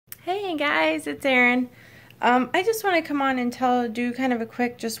Hey guys, it's Erin. I just want to come on and do kind of a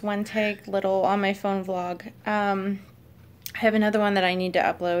quick, just one take little on my phone vlog. I have another one that I need to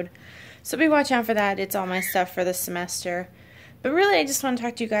upload, so be watching out for that. It's all my stuff for the semester. But really, I just want to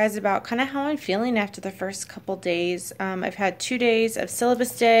talk to you guys about kind of how I'm feeling after the first couple days. I've had 2 days of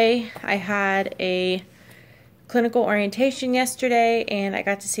syllabus day. I had a clinical orientation yesterday, and I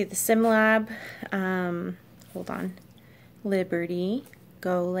got to see the sim lab. Hold on. Liberty.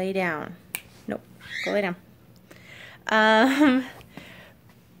 Go lay down. Nope, go lay down.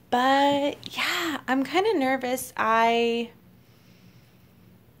 But yeah, I'm kind of nervous. I'm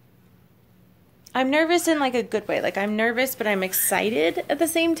nervous in like a good way. Like I'm nervous, but I'm excited at the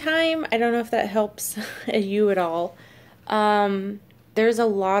same time. I don't know if that helps you at all. There's a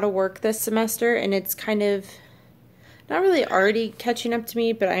lot of work this semester, and it's kind of not really already catching up to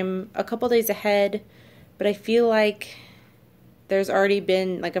me, but I'm a couple days ahead. But I feel like there's already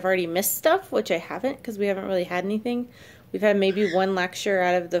been, like I've already missed stuff, which I haven't because we haven't really had anything. We've had maybe one lecture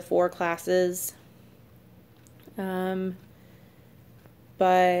out of the 4 classes. But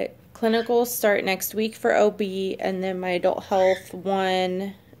clinicals start next week for OB, and then my adult health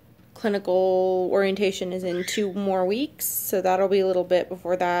one clinical orientation is in 2 more weeks, so that'll be a little bit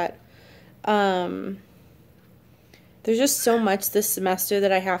before that. There's just so much this semester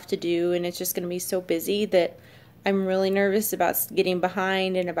that I have to do, and it's just going to be so busy that I'm really nervous about getting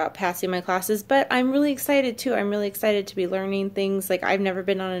behind and about passing my classes, but I'm really excited too. I'm really excited to be learning things. Like I've never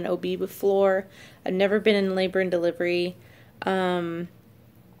been on an OB before. I've never been in labor and delivery. I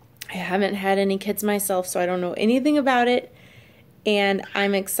haven't had any kids myself, so I don't know anything about it. And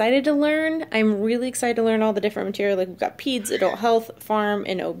I'm excited to learn. I'm really excited to learn all the different material. Like we've got peds, adult health, pharm,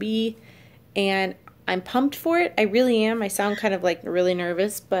 and OB. And I'm pumped for it. I really am. I sound kind of like really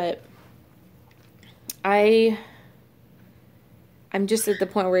nervous, but I'm just at the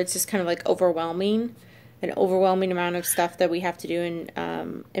point where it's just kind of like overwhelming, an overwhelming amount of stuff that we have to do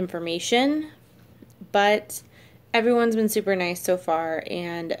in information. But everyone's been super nice so far,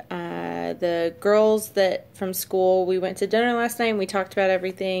 and the girls that from school, we went to dinner last night and we talked about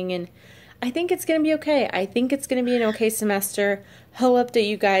everything, and I think it's going to be okay. I think it's going to be an okay semester. I'll update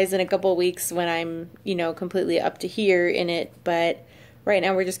you guys in a couple of weeks when I'm, completely up to here in it, but right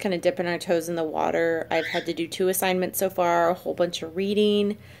now we're just kind of dipping our toes in the water. I've had to do 2 assignments so far, a whole bunch of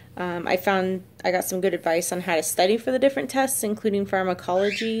reading. I got some good advice on how to study for the different tests, including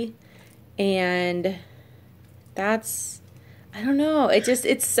pharmacology, and I don't know,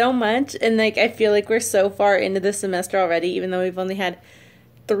 it's so much, and like I feel like we're so far into the semester already, even though we've only had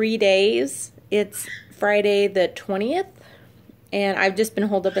 3 days. It's Friday the 20th, and I've just been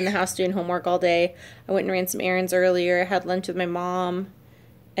holed up in the house doing homework all day. I went and ran some errands earlier, had lunch with my mom,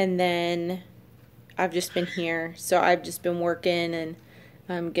 and then I've just been here. So I've just been working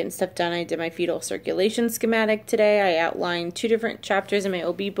and getting stuff done. I did my fetal circulation schematic today. I outlined 2 different chapters in my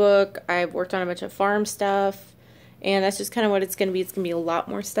OB book. I've worked on a bunch of pharm stuff, and that's just kind of what it's going to be. It's going to be a lot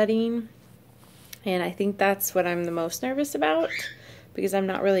more studying, and I think that's what I'm the most nervous about, because I'm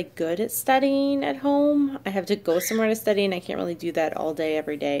not really good at studying at home. I have to go somewhere to study, and I can't really do that all day,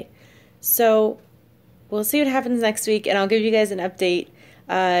 every day. So we'll see what happens next week, and I'll give you guys an update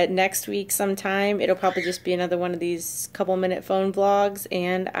next week sometime. It'll probably just be another one of these couple-minute phone vlogs,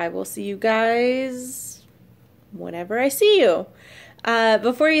 and I will see you guys whenever I see you.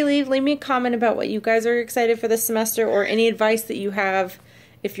 Before you leave me a comment about what you guys are excited for this semester, or any advice that you have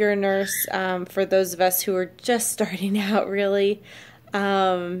if you're a nurse, for those of us who are just starting out, really.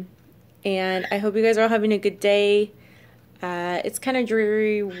 And I hope you guys are all having a good day. It's kind of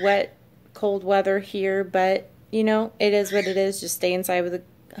dreary, wet, cold weather here, but it is what it is. Just stay inside with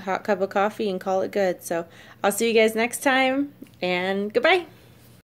a hot cup of coffee and call it good. So I'll see you guys next time, and goodbye.